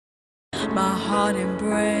my heart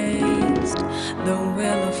embraced the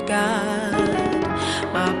will of God,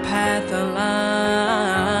 my path aligned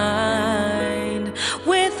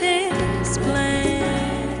with His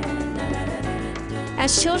plan.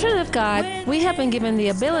 As children of God, we have been given the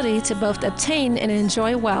ability to both obtain and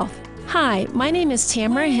enjoy wealth. Hi, my name is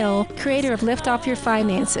Tamara Hill, creator of LiftOff Your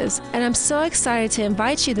Finances, and I'm so excited to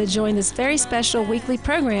invite you to join this very special weekly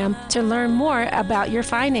program to learn more about your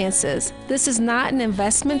finances. This is not an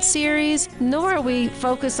investment series, nor are we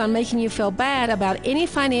focused on making you feel bad about any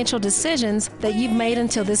financial decisions that you've made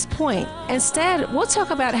until this point. Instead, we'll talk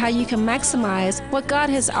about how you can maximize what God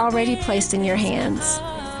has already placed in your hands.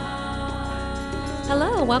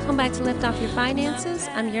 Hello, welcome back to Lift Off Your Finances.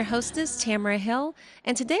 I'm your hostess, Tamara Hill,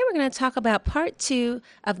 and today we're going to talk about part 2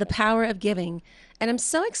 of the power of giving. And I'm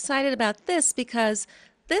so excited about this because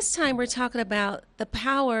this time we're talking about the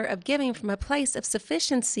power of giving from a place of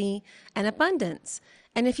sufficiency and abundance.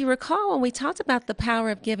 And if you recall, when we talked about the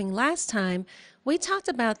power of giving last time, we talked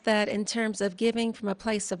about that in terms of giving from a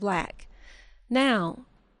place of lack. Now,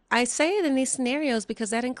 I say it in these scenarios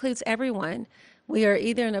because that includes everyone. We are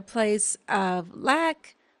either in a place of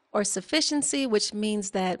lack or sufficiency, which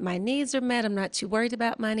means that my needs are met. I'm not too worried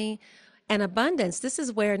about money. And abundance, this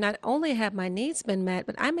is where not only have my needs been met,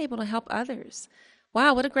 but I'm able to help others.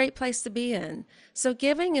 Wow, what a great place to be in. So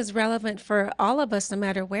giving is relevant for all of us, no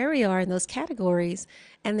matter where we are in those categories,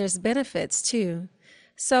 and there's benefits too.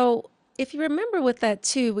 So if you remember with that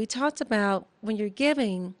too, we talked about when you're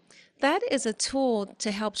giving, that is a tool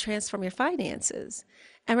to help transform your finances.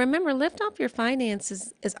 And remember, Lift Off Your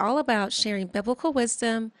Finances is all about sharing biblical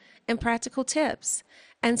wisdom and practical tips.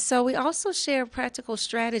 And so we also share practical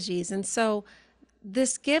strategies. And so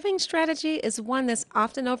this giving strategy is one that's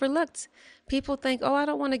often overlooked. People think, oh, I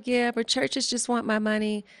don't want to give, or churches just want my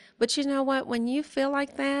money. But you know what? When you feel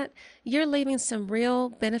like that, you're leaving some real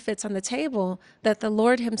benefits on the table that the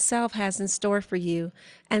Lord Himself has in store for you.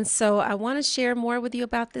 And so I want to share more with you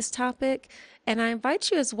about this topic. And I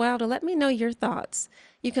invite you as well to let me know your thoughts.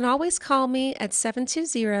 You can always call me at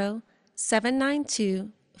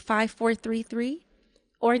 720-792-5433.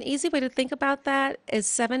 Or an easy way to think about that is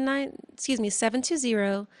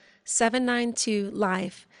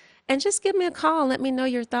 720-792-LIFE. And just give me a call and let me know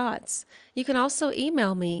your thoughts. You can also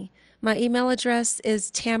email me. My email address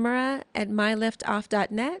is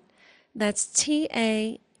tamara@myliftoff.net. That's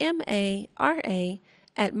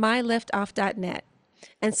TAMARA@myliftoff.net.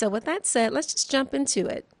 And so with that said, let's just jump into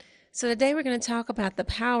it. So today we're going to talk about the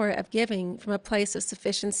power of giving from a place of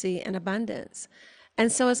sufficiency and abundance.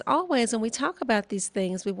 And so as always, when we talk about these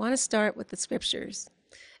things, we want to start with the scriptures.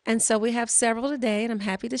 And so we have several today, and I'm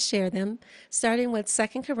happy to share them, starting with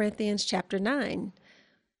 2 Corinthians chapter 9.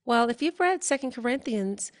 Well, if you've read 2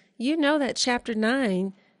 Corinthians, you know that chapter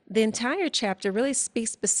 9, the entire chapter really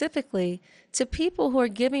speaks specifically to people who are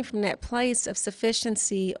giving from that place of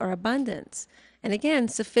sufficiency or abundance. And again,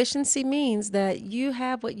 sufficiency means that you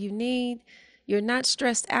have what you need, you're not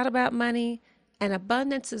stressed out about money, and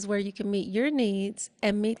abundance is where you can meet your needs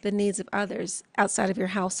and meet the needs of others outside of your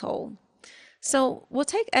household. So we'll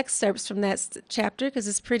take excerpts from that chapter because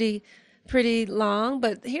it's pretty long,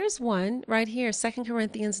 but here's one right here, 2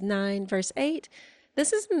 Corinthians 9, verse 8.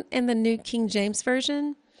 This is in the New King James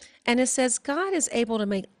Version, and it says, God is able to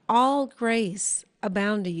make all grace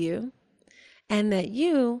abound to you, and that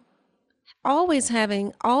you, always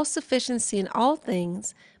having all sufficiency in all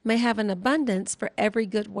things, may have an abundance for every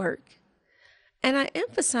good work. And I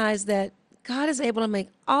emphasize that God is able to make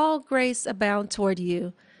all grace abound toward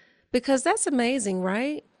you, because that's amazing,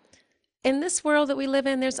 right? In this world that we live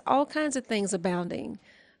in, there's all kinds of things abounding.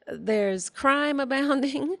 There's crime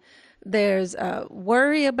abounding, there's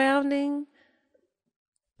worry abounding,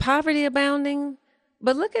 poverty abounding.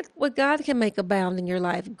 But look at what God can make abound in your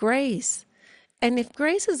life, grace. And if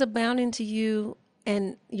grace is abounding to you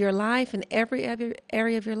and your life in every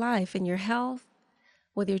area of your life, in your health,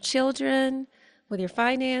 with your children, with your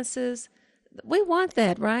finances, we want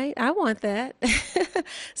that, right? I want that.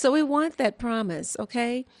 So we want that promise,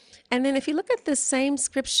 okay? And then if you look at the same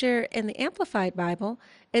scripture in the Amplified Bible,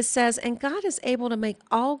 it says, and God is able to make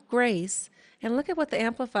all grace, and look at what the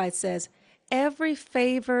Amplified says, every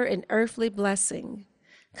favor and earthly blessing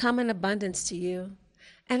come in abundance to you.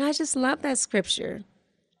 And I just love that scripture.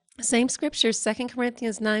 Same scripture, 2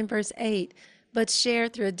 Corinthians 9, verse 8, but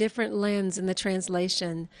shared through a different lens in the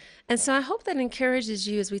translation. And so I hope that encourages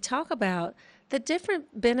you as we talk about the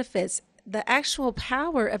different benefits, the actual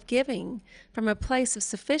power of giving from a place of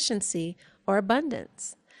sufficiency or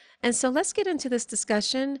abundance. And so let's get into this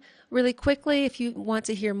discussion really quickly. If you want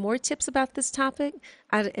to hear more tips about this topic,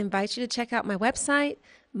 I'd invite you to check out my website,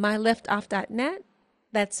 myliftoff.net.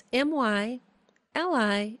 That's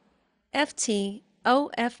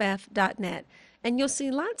MYLIFTOFF.net. And you'll see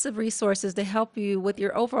lots of resources to help you with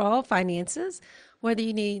your overall finances, whether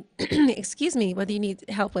you need, whether you need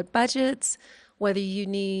help with budgets, whether you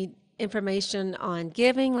need information on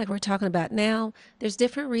giving, like we're talking about now. There's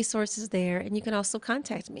different resources there, and you can also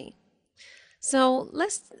contact me. So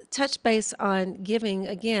let's touch base on giving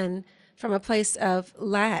again from a place of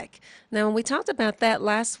lack. Now, when we talked about that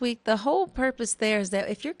last week, the whole purpose there is that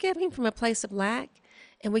if you're giving from a place of lack,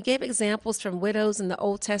 and we gave examples from widows in the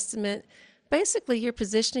Old Testament, basically you're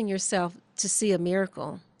positioning yourself to see a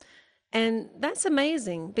miracle. And that's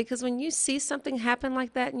amazing because when you see something happen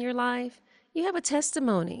like that in your life, you have a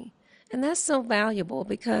testimony. And that's so valuable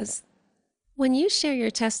because when you share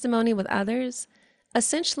your testimony with others,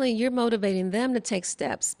 essentially you're motivating them to take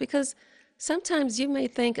steps because sometimes you may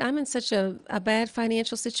think, I'm in such a bad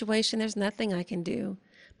financial situation, there's nothing I can do.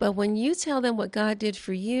 But when you tell them what God did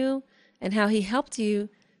for you and how he helped you,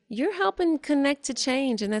 you're helping connect to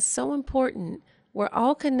change, and that's so important. We're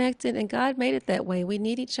all connected, and God made it that way. We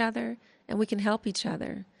need each other, and we can help each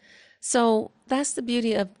other. So that's the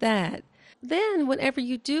beauty of that. Then whenever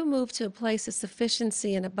you do move to a place of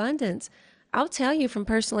sufficiency and abundance, I'll tell you from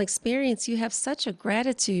personal experience, you have such a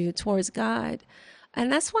gratitude towards God.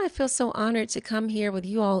 And that's why I feel so honored to come here with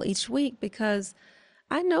you all each week because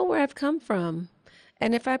I know where I've come from.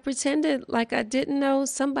 And if I pretended like I didn't know,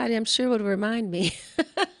 somebody I'm sure would remind me.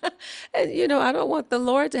 And, I don't want the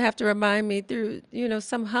Lord to have to remind me through,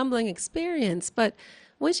 some humbling experience. But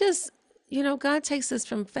we just, God takes us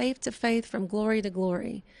from faith to faith, from glory to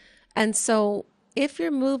glory. And so if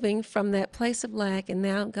you're moving from that place of lack and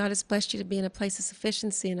now God has blessed you to be in a place of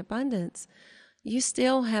sufficiency and abundance, you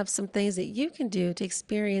still have some things that you can do to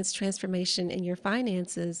experience transformation in your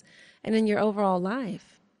finances and in your overall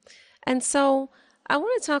life. And so I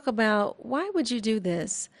want to talk about why would you do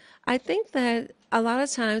this? I think that a lot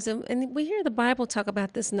of times, and we hear the Bible talk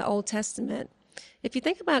about this in the Old Testament. If you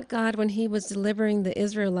think about God when he was delivering the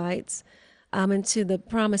Israelites into the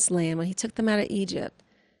promised land, when he took them out of Egypt,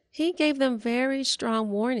 he gave them very strong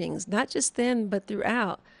warnings, not just then, but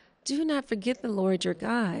throughout. Do not forget the Lord your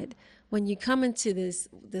God when you come into this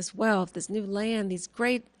wealth, this new land, these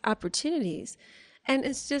great opportunities. And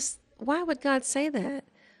it's just, why would God say that?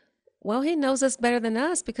 Well, he knows us better than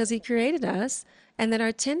us because he created us, and that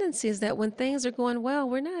our tendency is that when things are going well,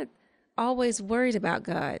 we're not always worried about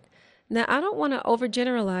God. Now, I don't want to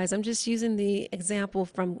overgeneralize. I'm just using the example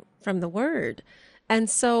from the Word. And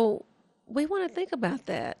so we want to think about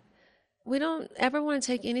that. We don't ever want to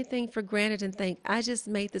take anything for granted and think, I just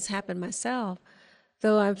made this happen myself.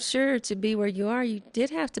 Though I'm sure to be where you are, you did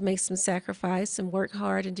have to make some sacrifice and work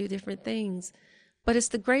hard and do different things. But it's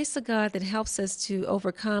the grace of God that helps us to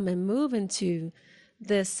overcome and move into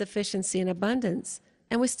this sufficiency and abundance.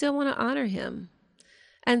 And we still want to honor him.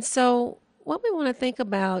 And so what we want to think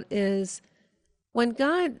about is when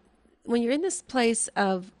you're in this place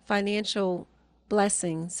of financial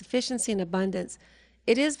blessing, sufficiency and abundance,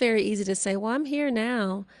 it is very easy to say, well, I'm here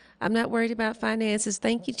now. I'm not worried about finances.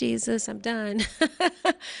 Thank you, Jesus. I'm done.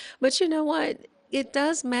 But you know what? It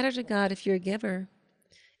does matter to God if you're a giver.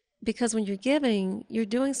 Because when you're giving, you're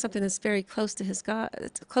doing something that's very close to his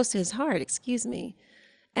heart,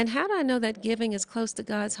 And how do I know that giving is close to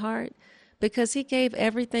God's heart? Because he gave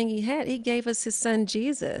everything he had. He gave us his son,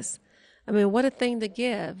 Jesus. I mean, what a thing to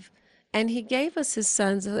give. And he gave us his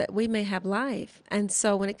son so that we may have life. And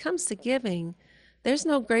so when it comes to giving, there's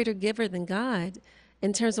no greater giver than God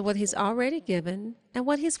in terms of what he's already given and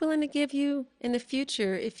what he's willing to give you in the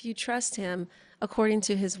future if you trust him according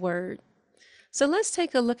to his word. So let's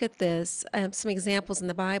take a look at this, some examples in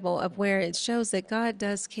the Bible of where it shows that God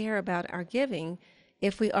does care about our giving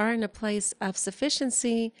if we are in a place of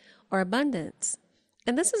sufficiency or abundance.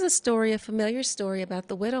 And this is a familiar story about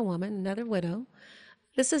the widow woman, another widow.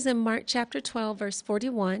 This is in Mark chapter 12, verse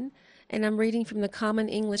 41, and I'm reading from the Common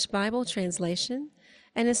English Bible translation.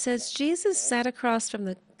 And it says, Jesus sat across from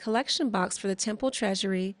the collection box for the temple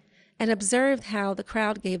treasury and observed how the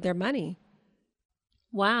crowd gave their money.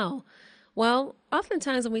 Wow. Well,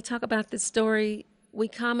 oftentimes when we talk about this story, we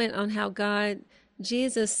comment on how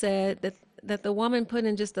Jesus said that the woman put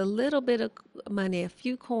in just a little bit of money, a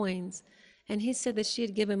few coins, and he said that she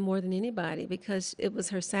had given more than anybody because it was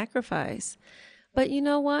her sacrifice. But you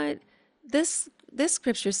know what? This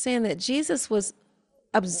scripture is saying that Jesus was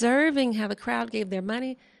observing how the crowd gave their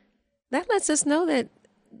money. That lets us know that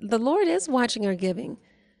the Lord is watching our giving.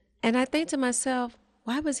 And I think to myself,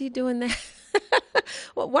 why was he doing that?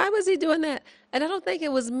 Well, why was he doing that? And I don't think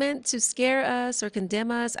it was meant to scare us or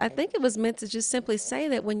condemn us. I think it was meant to just simply say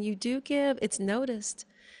that when you do give, it's noticed.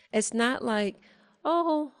 It's not like,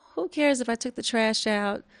 oh, who cares if I took the trash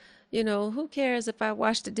out? Who cares if I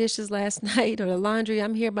washed the dishes last night or the laundry?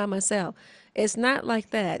 I'm here by myself. It's not like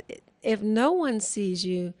that. If no one sees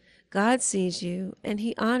you, God sees you and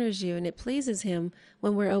he honors you, and it pleases him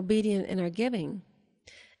when we're obedient in our giving.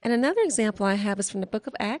 And another example I have is from the book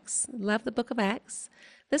of Acts. Love the book of Acts.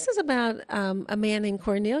 This is about a man named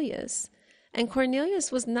Cornelius. And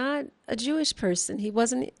Cornelius was not a Jewish person. He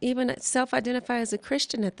wasn't even self-identified as a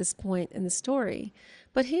Christian at this point in the story.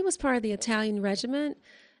 But he was part of the Italian regiment,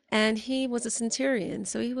 and he was a centurion.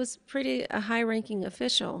 So he was pretty a high-ranking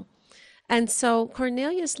official. And so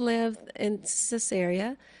Cornelius lived in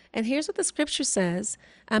Caesarea. And here's what the scripture says.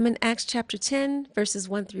 I'm in Acts chapter 10, verses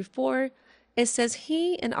 1 through 4. It says,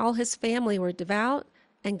 he and all his family were devout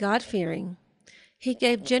and God-fearing. He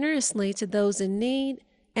gave generously to those in need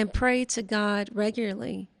and prayed to God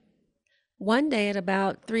regularly. One day at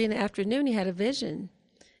about 3 in the afternoon, he had a vision,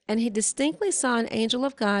 and he distinctly saw an angel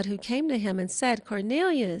of God who came to him and said,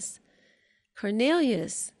 Cornelius,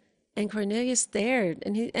 Cornelius. And Cornelius stared,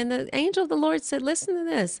 and the angel of the Lord said, listen to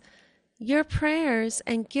this. Your prayers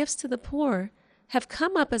and gifts to the poor have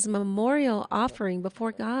come up as a memorial offering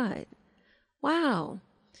before God. Wow.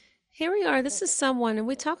 Here we are. This is someone, and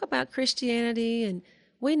we talk about Christianity, and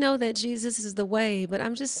we know that Jesus is the way, but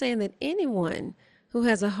I'm just saying that anyone who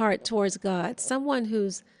has a heart towards God, someone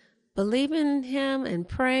who's believing in him and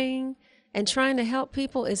praying and trying to help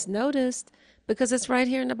people is noticed because it's right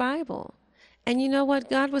here in the Bible. And you know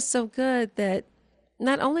what? God was so good that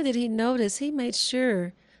not only did he notice, he made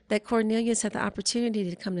sure that Cornelius had the opportunity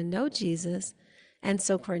to come to know Jesus. And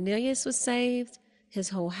so Cornelius was saved, his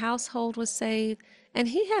whole household was saved, and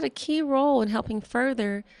he had a key role in helping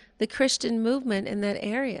further the Christian movement in that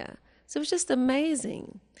area. So it was just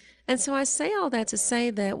amazing. And so I say all that to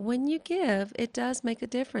say that when you give, it does make a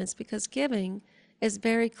difference because giving is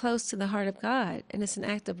very close to the heart of God, and it's an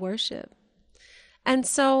act of worship. And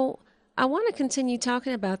so I want to continue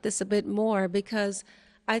talking about this a bit more because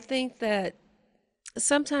I think that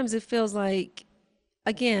sometimes it feels like,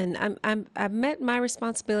 again, I've met my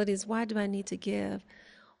responsibilities. Why do I need to give?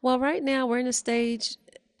 Well, right now we're in a stage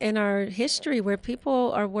in our history where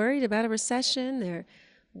people are worried about a recession. They're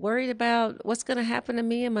worried about what's going to happen to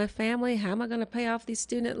me and my family. How am I going to pay off these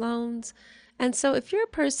student loans? And so if you're a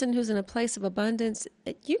person who's in a place of abundance,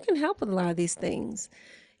 you can help with a lot of these things.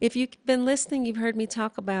 If you've been listening, you've heard me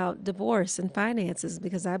talk about divorce and finances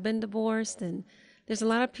because I've been divorced, and there's a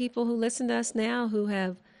lot of people who listen to us now who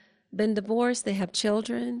have been divorced. They have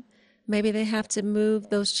children. Maybe they have to move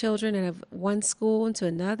those children out of one school into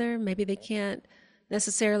another. Maybe they can't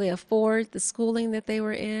necessarily afford the schooling that they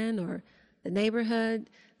were in or the neighborhood.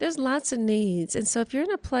 There's lots of needs. And so if you're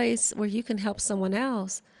in a place where you can help someone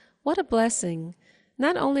else, what a blessing.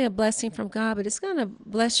 Not only a blessing from God, but it's going to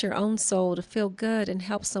bless your own soul to feel good and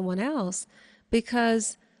help someone else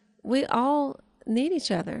because we all need each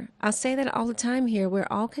other. I say that all the time here. We're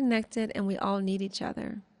all connected and we all need each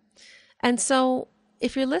other. And so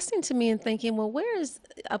if you're listening to me and thinking, well, where is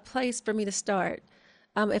a place for me to start?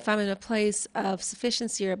 If I'm in a place of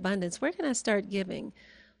sufficiency or abundance, where can I start giving?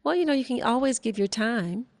 Well, you can always give your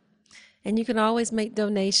time. And you can always make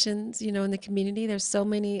donations, in the community. There's so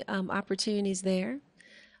many opportunities there.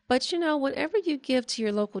 But, whatever you give to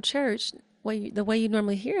your local church, the way you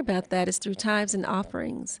normally hear about that is through tithes and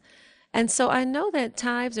offerings. And so I know that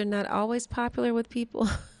tithes are not always popular with people.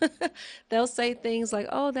 They'll say things like,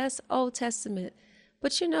 oh, that's Old Testament.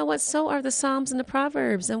 But you know what? So are the Psalms and the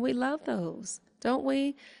Proverbs, and we love those, don't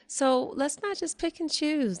we? So let's not just pick and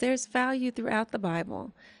choose. There's value throughout the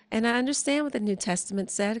Bible. And I understand what the New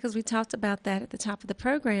Testament said because we talked about that at the top of the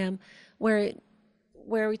program where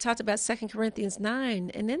we talked about 2 Corinthians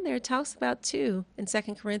 9. And in there it talks about, too, in 2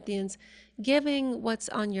 Corinthians, giving what's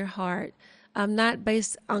on your heart, not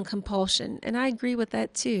based on compulsion. And I agree with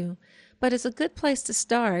that, too. But it's a good place to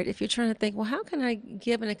start if you're trying to think, well, how can I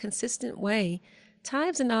give in a consistent way?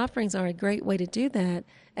 Tithes and offerings are a great way to do that.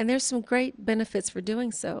 And there's some great benefits for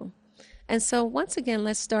doing so. And so once again,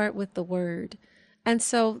 let's start with the word. And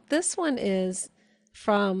so this one is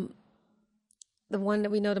from the one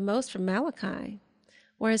that we know the most from Malachi,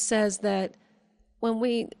 where it says that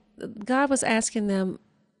God was asking them,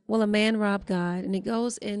 will a man rob God? And it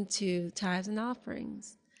goes into tithes and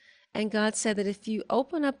offerings. And God said that if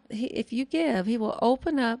you give, he will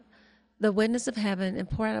open up the windows of heaven and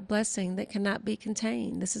pour out a blessing that cannot be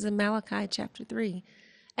contained. This is in Malachi chapter 3.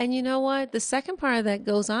 And you know what? The second part of that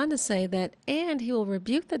goes on to say that, and he will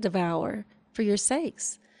rebuke the devourer for your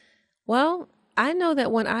sakes. Well, I know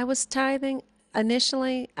that when I was tithing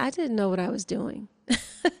initially, I didn't know what I was doing.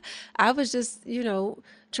 I was just,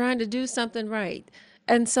 trying to do something right.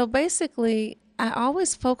 And so basically, I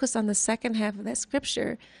always focus on the second half of that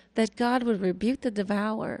scripture, that God would rebuke the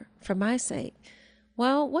devourer for my sake.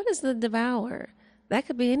 Well, what is the devourer? That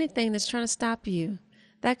could be anything that's trying to stop you.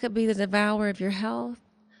 That could be the devourer of your health.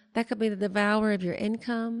 That could be the devourer of your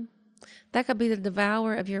income. That could be the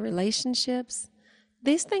devourer of your relationships.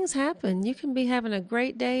 These things happen. You can be having a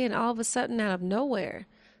great day and all of a sudden, out of nowhere,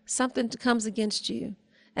 something comes against you.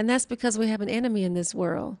 And that's because we have an enemy in this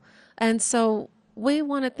world. And so we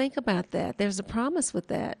want to think about that. There's a promise with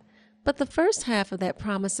that. But the first half of that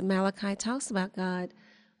promise in Malachi talks about God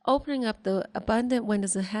opening up the abundant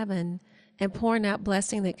windows of heaven and pouring out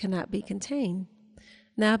blessing that cannot be contained.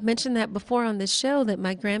 Now, I've mentioned that before on this show, that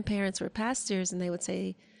my grandparents were pastors, and they would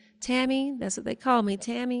say, Tammy, that's what they call me,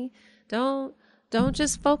 Tammy, don't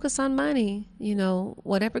just focus on money. You know,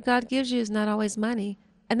 whatever God gives you is not always money.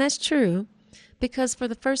 And that's true, because for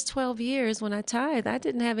the first 12 years when I tithed, I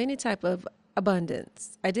didn't have any type of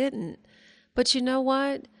abundance. I didn't. But you know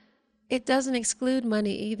what? It doesn't exclude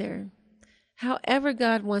money either. However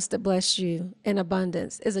God wants to bless you in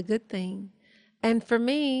abundance is a good thing. And for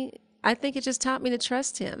me, I think it just taught me to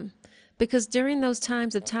trust him, because during those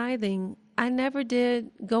times of tithing, I never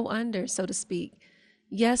did go under, so to speak.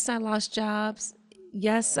 Yes, I lost jobs.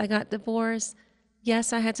 Yes, I got divorced.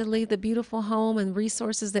 Yes, I had to leave the beautiful home and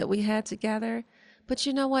resources that we had together. But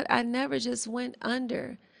you know what? I never just went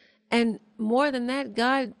under. And more than that,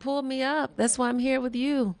 God pulled me up. That's why I'm here with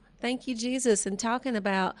you. Thank you, Jesus, and talking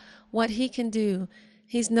about what he can do.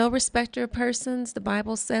 He's no respecter of persons. The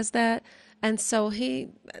Bible says that. And so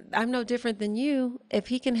I'm no different than you. If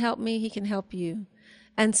he can help me, he can help you.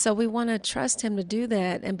 And so we want to trust him to do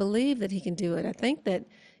that and believe that he can do it. I think that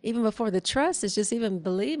even before the trust is just even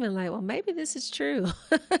believing, like, well, maybe this is true.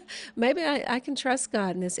 Maybe I can trust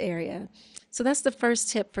God in this area. So that's the first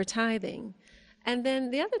tip for tithing. And then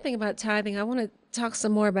the other thing about tithing, I want to talk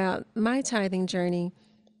some more about my tithing journey.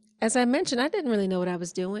 As I mentioned, I didn't really know what I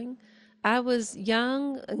was doing. I was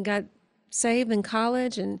young and got saved in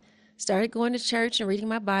college and started going to church and reading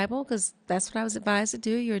my Bible, because that's what I was advised to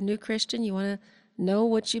do. You're a new Christian. You want to know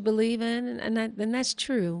what you believe in, and that's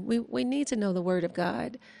true. We need to know the Word of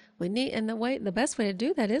God. The best way to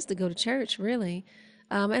do that is to go to church, really,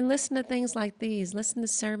 and listen to things like these. Listen to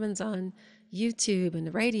sermons on YouTube and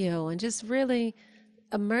the radio, and just really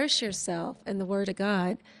immerse yourself in the Word of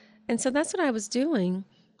God. And so that's what I was doing.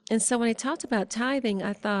 And so when he talked about tithing,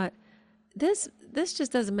 I thought, this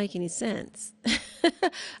just doesn't make any sense.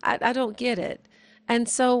 I don't get it. And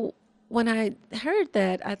so when I heard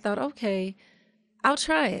that, I thought, okay, I'll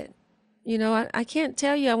try it. You know, I can't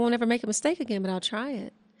tell you I won't ever make a mistake again, but I'll try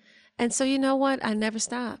it. And so you know what? I never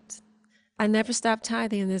stopped. I never stopped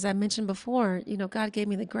tithing. And as I mentioned before, you know, God gave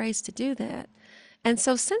me the grace to do that. And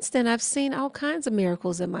so since then, I've seen all kinds of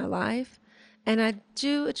miracles in my life. And I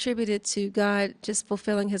do attribute it to God just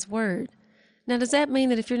fulfilling his word. Now, does that mean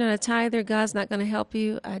that if you're not a tither, God's not going to help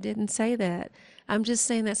you? I didn't say that. I'm just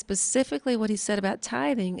saying that specifically what he said about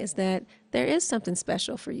tithing is that there is something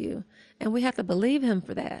special for you, and we have to believe him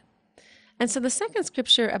for that. And so the second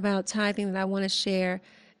scripture about tithing that I want to share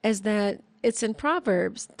is that it's in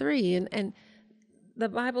Proverbs 3, and the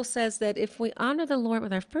Bible says that if we honor the Lord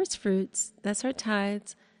with our first fruits, that's our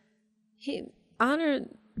tithes, he honor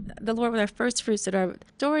the Lord with our first fruits, that our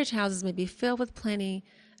storage houses may be filled with plenty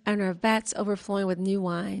and our vats overflowing with new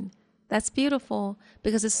wine. That's beautiful,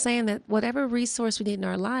 because it's saying that whatever resource we need in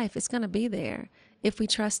our life, it's going to be there if we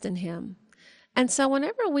trust in him. And so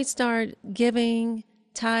whenever we start giving,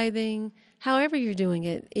 tithing, however you're doing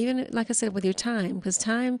it, even like I said, with your time, because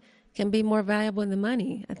time can be more valuable than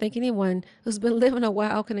money. I think anyone who's been living a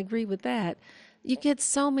while can agree with that. You get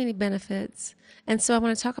so many benefits. And so I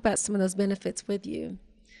want to talk about some of those benefits with you.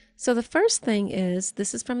 So the first thing is,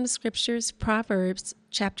 this is from the scriptures, Proverbs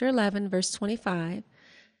chapter 11, verse 25.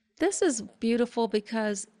 This is beautiful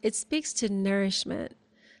because it speaks to nourishment.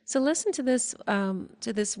 So listen to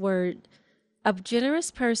this word. A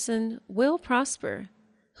generous person will prosper.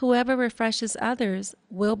 Whoever refreshes others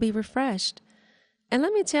will be refreshed. And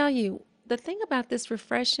let me tell you, the thing about this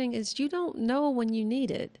refreshing is you don't know when you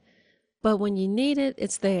need it, but when you need it,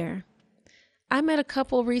 it's there. I met a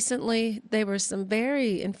couple recently. They were some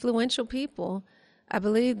very influential people. I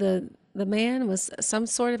believe the man was some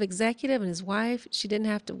sort of executive, and his wife, she didn't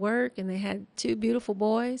have to work, and they had two beautiful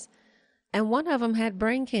boys. And one of them had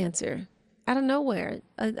brain cancer out of nowhere,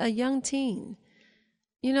 a young teen.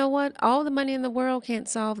 You know what? All the money in the world can't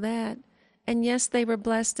solve that. And yes, they were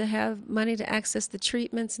blessed to have money to access the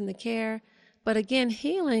treatments and the care. But again,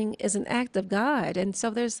 healing is an act of God. And so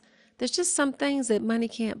there's just some things that money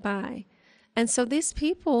can't buy. And so these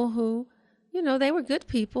people who, you know, they were good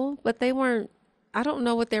people, but they weren't I don't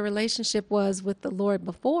know what their relationship was with the Lord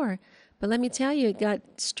before, but let me tell you, it got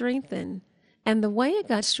strengthened. And the way it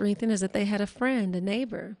got strengthened is that they had a friend, a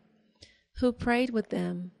neighbor, who prayed with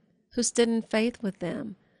them, who stood in faith with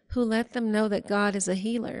them, who let them know that God is a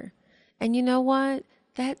healer. And you know what?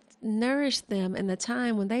 That nourished them in the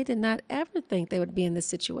time when they did not ever think they would be in this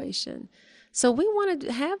situation. So we want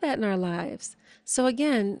to have that in our lives. So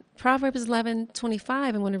again, Proverbs 11:25,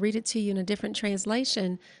 I want to read it to you in a different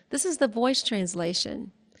translation. This is the Voice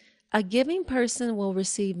translation. A giving person will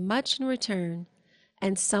receive much in return,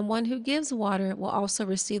 and someone who gives water will also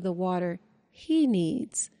receive the water he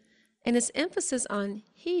needs. And it's emphasis on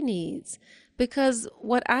he needs, because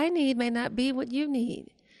what I need may not be what you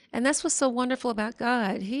need. And that's what's so wonderful about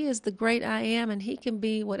God. He is the great I am, and he can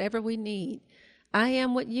be whatever we need. I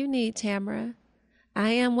am what you need, Tamara. I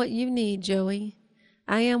am what you need, Joey.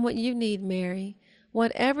 I am what you need, Mary.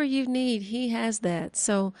 Whatever you need, he has that.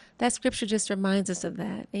 So that scripture just reminds us of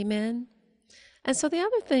that. Amen. And so the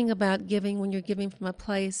other thing about giving, when you're giving from a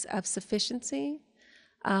place of sufficiency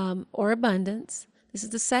or abundance, this is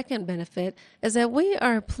the second benefit, is that we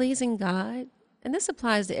are pleasing God. And this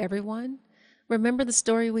applies to everyone. Remember the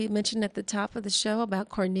story we mentioned at the top of the show about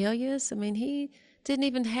Cornelius? I mean, he didn't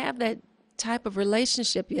even have that type of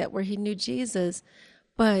relationship yet where he knew Jesus,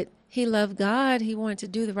 but he loved God. He wanted to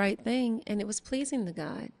do the right thing, and it was pleasing to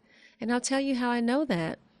God. And I'll tell you how I know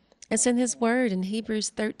that. It's in his word in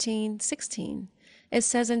Hebrews 13:16. It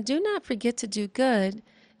says, "And do not forget to do good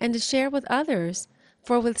and to share with others,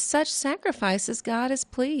 for with such sacrifices God is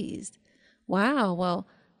pleased." Wow, well,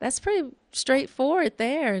 that's pretty straightforward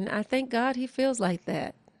there, and I thank God he feels like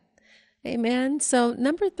that. Amen. So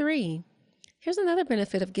number 3, here's another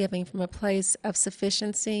benefit of giving from a place of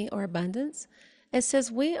sufficiency or abundance. It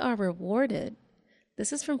says we are rewarded.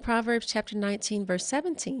 This is from Proverbs chapter 19, verse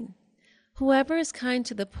 17. Whoever is kind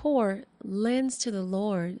to the poor lends to the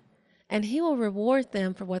Lord, and he will reward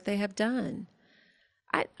them for what they have done.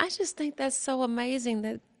 I just think that's so amazing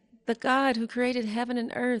that the God who created heaven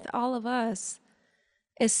and earth, all of us,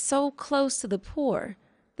 is so close to the poor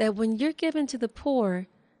that when you're giving to the poor,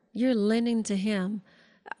 you're lending to him.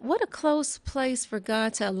 What a close place for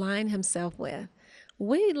God to align himself with.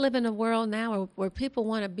 We live in a world now where people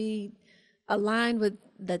want to be aligned with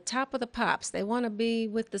the top of the pops. They want to be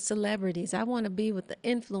with the celebrities. I want to be with the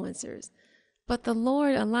influencers. But the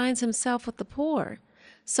Lord aligns himself with the poor.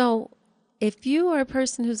 So if you are a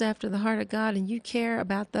person who's after the heart of God and you care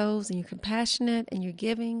about those and you're compassionate and you're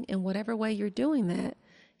giving in whatever way you're doing that,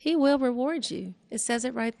 he will reward you. It says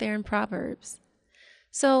it right there in Proverbs.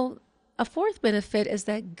 So a fourth benefit is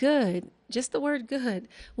that good, just the word good,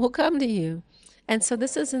 will come to you. And so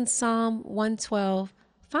this is in Psalm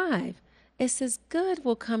 112:5. It says, good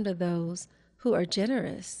will come to those who are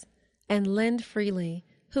generous and lend freely,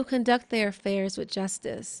 who conduct their affairs with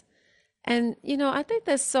justice. And, I think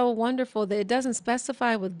that's so wonderful that it doesn't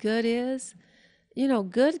specify what good is.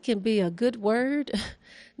 Good can be a good word.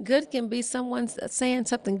 Good can be someone saying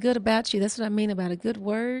something good about you. That's what I mean about a good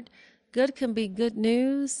word. Good can be good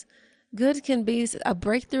news. Good can be a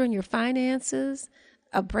breakthrough in your finances,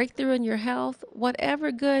 a breakthrough in your health.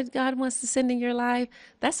 Whatever good God wants to send in your life,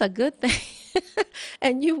 that's a good thing.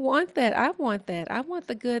 And you want that. I want that. I want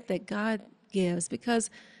the good that God gives,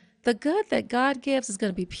 because the good that God gives is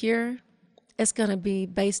going to be pure. It's going to be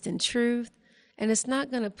based in truth. And it's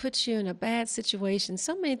not going to put you in a bad situation.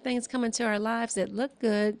 So many things come into our lives that look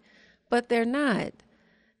good, but they're not.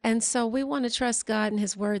 And so we want to trust God and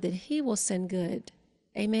his word that he will send good.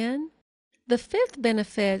 Amen. The fifth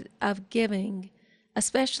benefit of giving,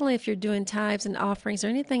 especially if you're doing tithes and offerings or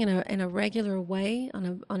anything in a regular way,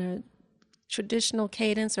 on a traditional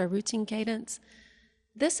cadence or a routine cadence,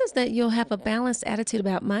 this is that you'll have a balanced attitude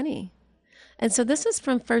about money. And so this is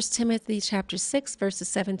from 1 Timothy chapter 6, verses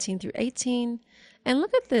 17 through 18. And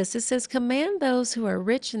look at this. It says, command those who are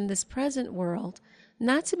rich in this present world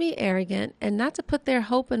not to be arrogant and not to put their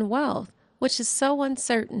hope in wealth, which is so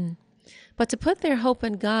uncertain, but to put their hope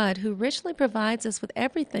in God, who richly provides us with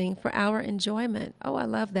everything for our enjoyment. Oh, I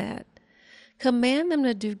love that. Command them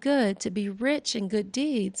to do good, to be rich in good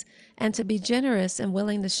deeds, and to be generous and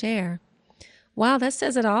willing to share. Wow, that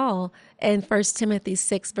says it all in 1 Timothy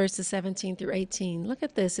 6, verses 17 through 18. Look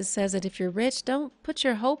at this. It says that if you're rich, don't put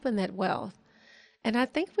your hope in that wealth. And I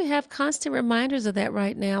think we have constant reminders of that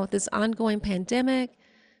right now with this ongoing pandemic,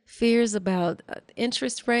 fears about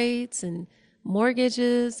interest rates and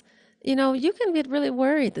mortgages. You can get really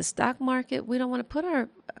worried. The stock market, we don't want to put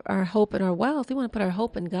our hope in our wealth. We want to put our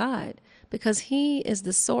hope in God, because he is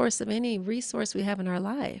the source of any resource we have in our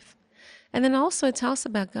life. And then also it talks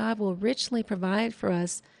about God will richly provide for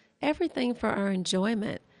us everything for our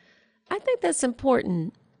enjoyment. I think that's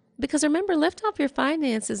important because remember, Lift Off Your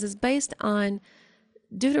Finances is based on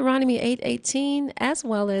Deuteronomy 8:18 as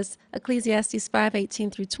well as Ecclesiastes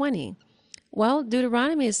 5:18 through 20. Well,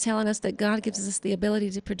 Deuteronomy is telling us that God gives us the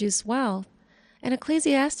ability to produce wealth. And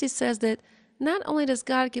Ecclesiastes says that not only does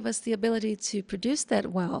God give us the ability to produce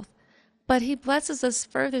that wealth, but he blesses us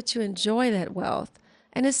further to enjoy that wealth.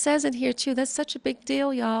 And it says in here too, that's such a big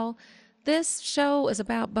deal, y'all. This show is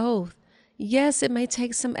about both. Yes, it may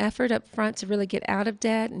take some effort up front to really get out of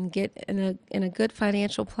debt and get in a good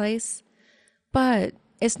financial place, but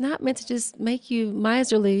it's not meant to just make you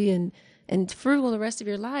miserly and frugal the rest of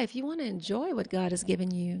your life. You want to enjoy what God has given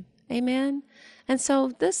you. Amen. And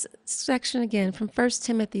so this section again from 1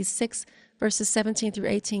 Timothy 6 verses 17 through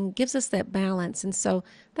 18 gives us that balance. And so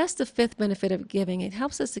that's the fifth benefit of giving. It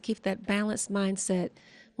helps us to keep that balanced mindset.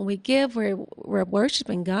 When we give, we're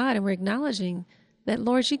worshiping God and we're acknowledging that,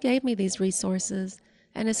 Lord, you gave me these resources,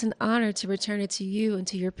 and it's an honor to return it to you and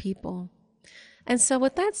to your people. And so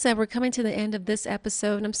with that said, we're coming to the end of this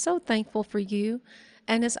episode, and I'm so thankful for you.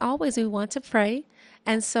 And as always, we want to pray.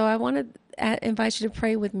 And so I want to invite you to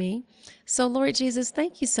pray with me. So Lord Jesus,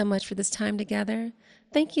 thank you so much for this time together.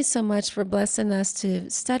 Thank you so much for blessing us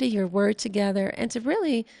to study your word together and to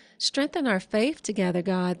really strengthen our faith together,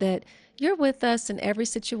 God, that you're with us in every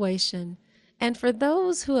situation. And for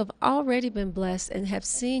those who have already been blessed and have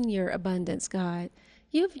seen your abundance, God,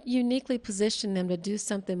 you've uniquely positioned them to do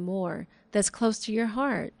something more that's close to your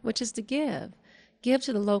heart, which is to give. Give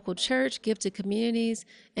to the local church, give to communities,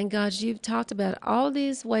 and God, you've talked about all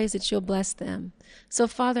these ways that you'll bless them. So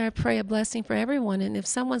Father, I pray a blessing for everyone, and if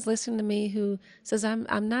someone's listening to me who says,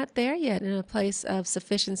 I'm not there yet in a place of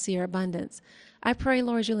sufficiency or abundance, I pray,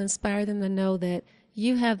 Lord, you'll inspire them to know that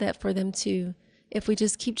you have that for them too, if we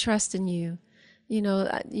just keep trusting you. You know,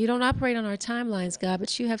 you don't operate on our timelines, God,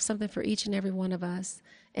 but you have something for each and every one of us.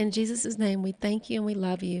 In Jesus' name, we thank you and we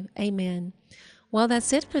love you. Amen. Well,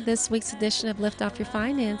 that's it for this week's edition of Lift Off Your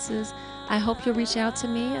Finances. I hope you'll reach out to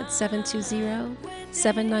me at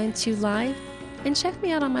 720-792-LIFE and check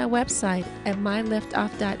me out on my website at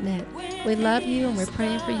myliftoff.net. We love you and we're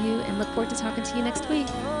praying for you and look forward to talking to you next week.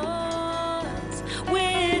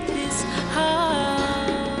 With his heart,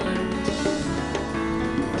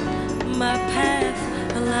 my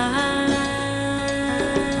path aligned.